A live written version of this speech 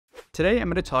Today I'm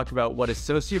going to talk about what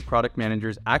associate product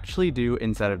managers actually do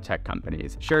inside of tech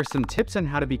companies, share some tips on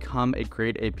how to become a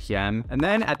great APM, and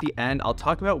then at the end I'll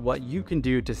talk about what you can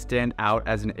do to stand out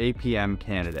as an APM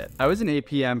candidate. I was an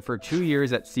APM for 2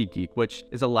 years at SeatGeek, which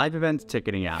is a live events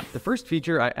ticketing app. The first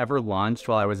feature I ever launched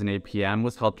while I was an APM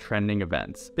was called Trending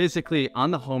Events. Basically,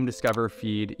 on the Home Discover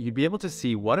feed, you'd be able to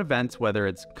see what events, whether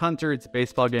it's concerts,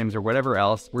 baseball games, or whatever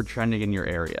else, were trending in your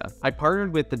area. I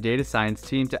partnered with the data science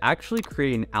team to actually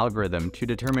create an algorithm to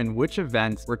determine which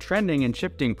events were trending and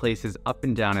shifting places up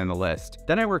and down in the list.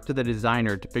 Then I worked with a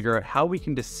designer to figure out how we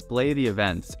can display the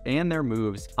events and their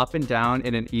moves up and down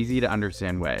in an easy to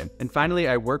understand way. And finally,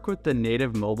 I worked with the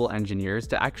native mobile engineers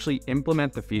to actually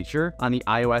implement the feature on the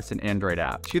iOS and Android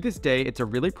app. To this day, it's a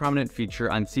really prominent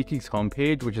feature on SeatGeek's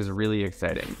homepage, which is really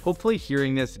exciting. Hopefully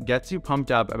hearing this gets you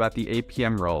pumped up about the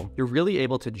APM role. You're really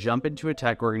able to jump into a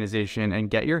tech organization and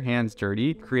get your hands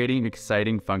dirty, creating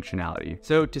exciting functionality.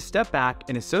 So to step back,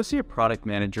 an associate product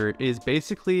manager is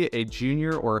basically a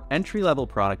junior or entry-level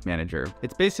product manager.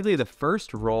 It's basically the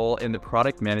first role in the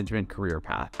product management career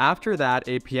path. After that,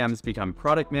 APMs become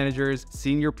product managers,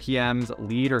 senior PMs,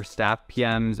 lead or staff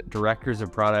PMs, directors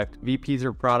of product, VPs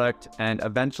of product, and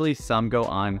eventually some go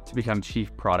on to become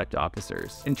chief product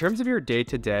officers. In terms of your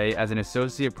day-to-day as an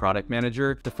associate product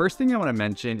manager, the first thing I want to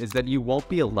mention is that you won't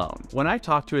be alone. When I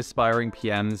talk to aspiring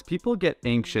PMs, people get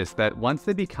anxious that once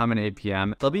they become an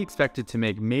APM, they'll be expected to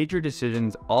make major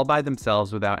decisions all by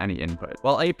themselves without any input.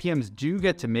 While APMs do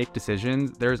get to make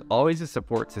decisions, there's always a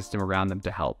support system around them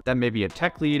to help. That may be a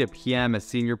tech lead, a PM, a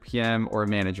senior PM, or a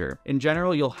manager. In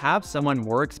general, you'll have someone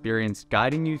more experienced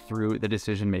guiding you through the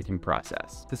decision-making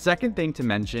process. The second thing to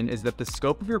mention is that the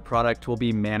scope of your product will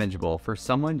be manageable for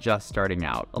someone just starting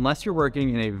out. Unless you're working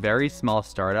in a very small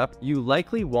startup, you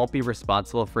likely won't be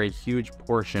responsible for a huge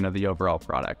portion of the overall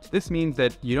product. This means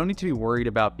that you don't need to be worried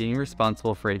about being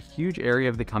responsible for a huge area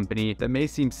of the company that may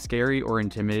seem scary or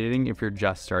intimidating if you're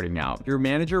just starting out. Your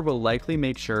manager will likely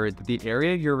make sure that the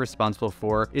area you're responsible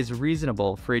for is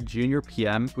reasonable for a junior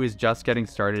PM who is just getting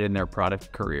started in their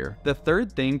product career. The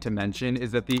third thing to mention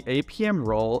is that the APM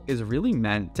role is really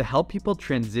meant to help people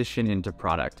transition into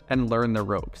product and learn the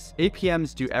ropes.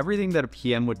 APMs do everything that a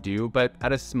PM would do, but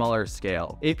at a smaller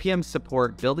scale. APMs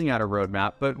support building out a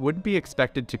roadmap, but wouldn't be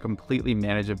expected to completely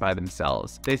manage it by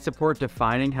themselves. They support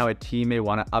defining how a team may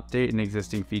want to update an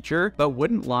existing feature, but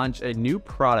wouldn't launch a new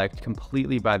product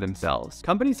completely by themselves.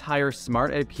 Companies hire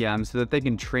smart APMs so that they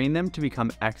can train them to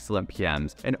become excellent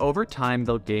PMs, and over time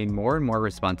they'll gain more and more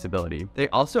responsibility. They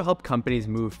also help companies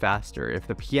move faster if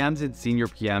the PMs and senior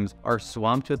PMs are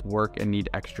swamped with work and need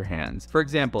extra hands. For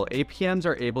example, APMs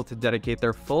are able to dedicate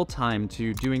their full time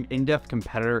to doing in-depth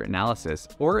competitor analysis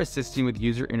or assisting with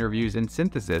user interviews and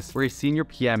synthesis where a senior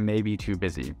PM may be too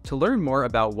busy. To learn more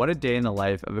about what a day in the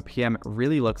life of a PM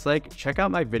really looks like, check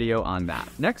out my video on that.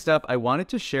 Next up, I wanted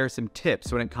to share some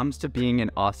tips when it comes to being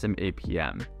an awesome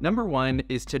APM. Number one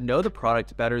is to know the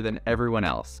product better than everyone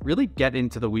else. Really get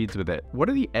into the weeds with it. What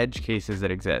are the edge cases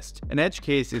that exist? An edge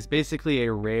case is basically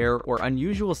a rare or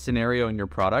unusual scenario in your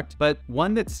product, but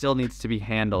one that still needs to be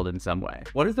handled in some way.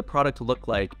 What does the product look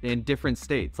like in different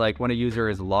states, like when a user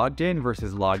is logged in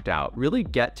versus logged out? Really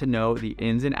get to know the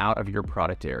ins and out of your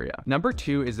product area. Number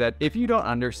two is that if you don't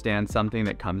understand something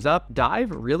that comes up,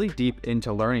 dive really deep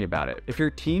into learning about it. If your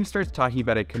team starts talking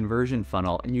about a conversion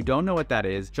funnel and you don't know what that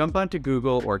is, jump onto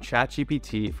Google or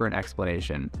ChatGPT for an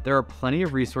explanation. There are plenty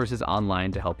of resources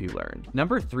online to help you learn.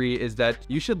 Number three is that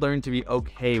you should learn to be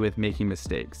okay with making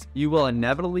mistakes. You will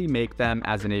inevitably make them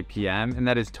as an APM, and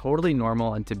that is totally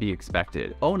normal and to be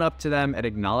expected. Own up to them and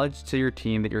acknowledge to your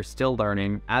team that you're still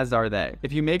learning, as are they.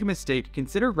 If you make a mistake,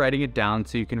 consider writing it down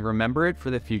so you can remember it for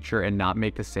the future and not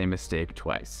make the same mistake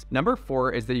twice. Number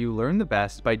four is that you learn the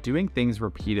best by doing things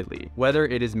repeatedly, whether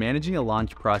it is managing a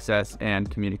launch process and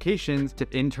communications to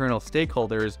internal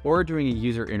stakeholders or doing a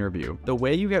user interview. The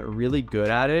way you get really good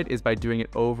at it is by doing it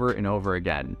over and over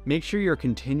again. Make sure you're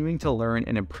continuing to learn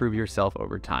and improve yourself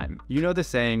over time. You know the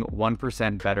saying,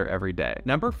 1% better every day.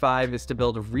 Number five is to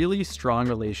build really strong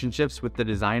relationships with the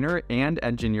designer and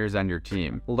engineers on your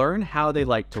team. Learn how they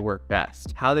like to work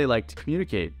best, how they like to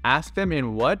communicate. Ask them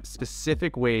in what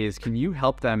specific ways can you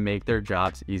help them make their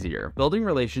jobs easier. Building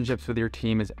relationships with your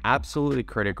team is absolutely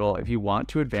critical if you want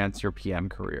to advance your PM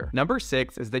career. Number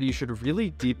six is that you should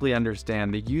really deeply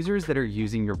understand the users that are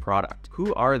using your product.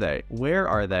 Who are they? Where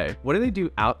are they? What do they do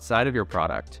outside of your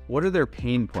product? What are their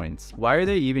pain points? Why are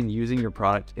they even using your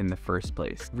product in the first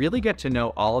place? Really get to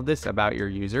know all of this about your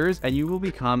users and you will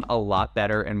become a lot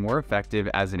better and more effective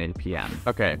as an APM.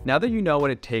 Okay, now that you know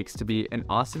what it takes to be an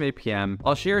awesome APM,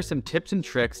 I'll share some tips and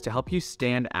tricks to help you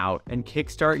stand out and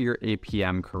kickstart your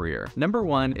APM career. manager. Number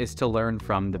 1 is to learn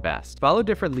from the best. Follow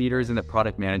different leaders in the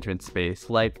product management space,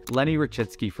 like Lenny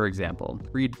Rachitsky, for example.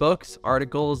 Read books,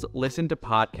 articles, listen to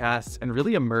podcasts, and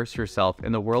really immerse yourself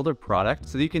in the world of product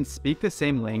so that you can speak the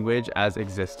same language as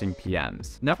existing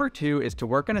PMs. Number 2 is to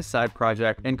work on a side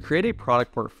project and create a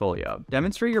product portfolio.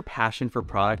 Demonstrate your passion for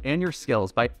product and your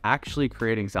skills by actually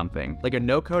creating something, like a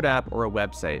no-code app or a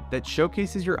website, that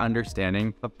showcases your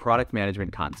understanding of product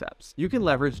management concepts. You can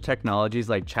leverage technologies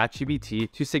like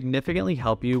ChatGPT to significantly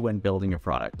help you when building a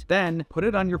product. Then, put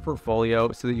it on your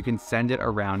portfolio so that you can send it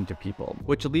around to people,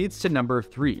 which leads to number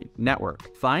 3,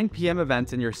 network. Find PM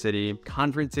events in your city,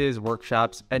 conferences,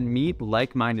 workshops, and meet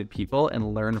like-minded people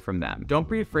and learn from them. Don't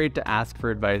be afraid to ask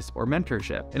for advice or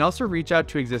mentorship. And also reach out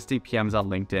to existing PMs on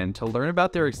LinkedIn to learn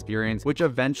about their experience, which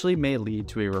eventually may lead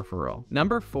to a referral.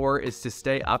 Number 4 is to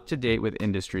stay up to date with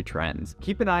industry trends.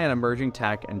 Keep an eye on emerging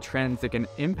tech and trends that can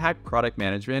impact product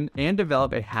management and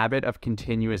develop a habit of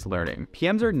continuous learning.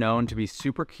 PMs are known to be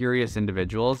super curious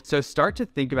individuals, so start to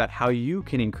think about how you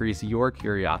can increase your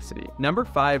curiosity. Number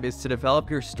 5 is to develop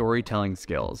your storytelling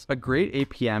skills. A great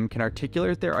APM can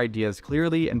articulate their ideas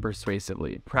clearly and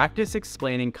persuasively. Practice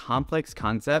explaining complex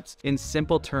concepts in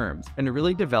simple terms and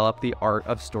really develop the art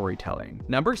of storytelling.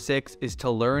 Number 6 is to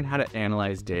learn how to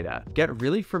analyze data. Get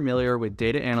really familiar with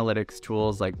data analytics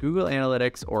tools like Google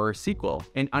Analytics or SQL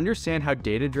and understand how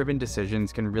data-driven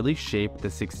decisions can really shape the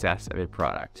success of a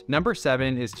product. Number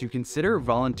 7 is to consider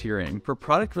volunteering for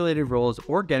product-related roles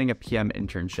or getting a PM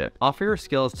internship. Offer your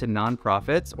skills to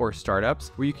nonprofits or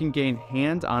startups where you can gain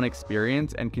hands-on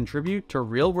experience and contribute to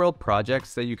real-world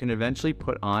projects that you can eventually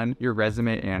put on your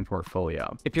resume and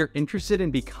portfolio. If you're interested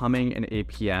in becoming an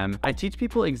APM, I teach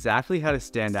people exactly how to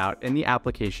stand out in the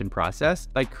application process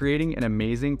by creating an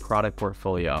amazing product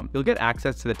portfolio. You'll get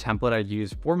access to the template I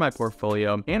use for my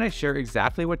portfolio, and I share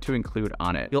exactly what to include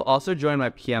on it. You'll also join my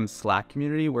PM Slack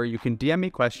community where you can DM me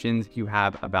questions you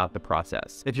have about the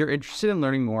process. If you're interested in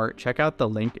learning more, check out the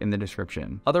link in the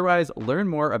description. Otherwise, learn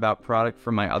more about product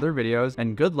from my other videos,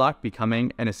 and good luck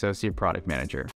becoming an associate product manager.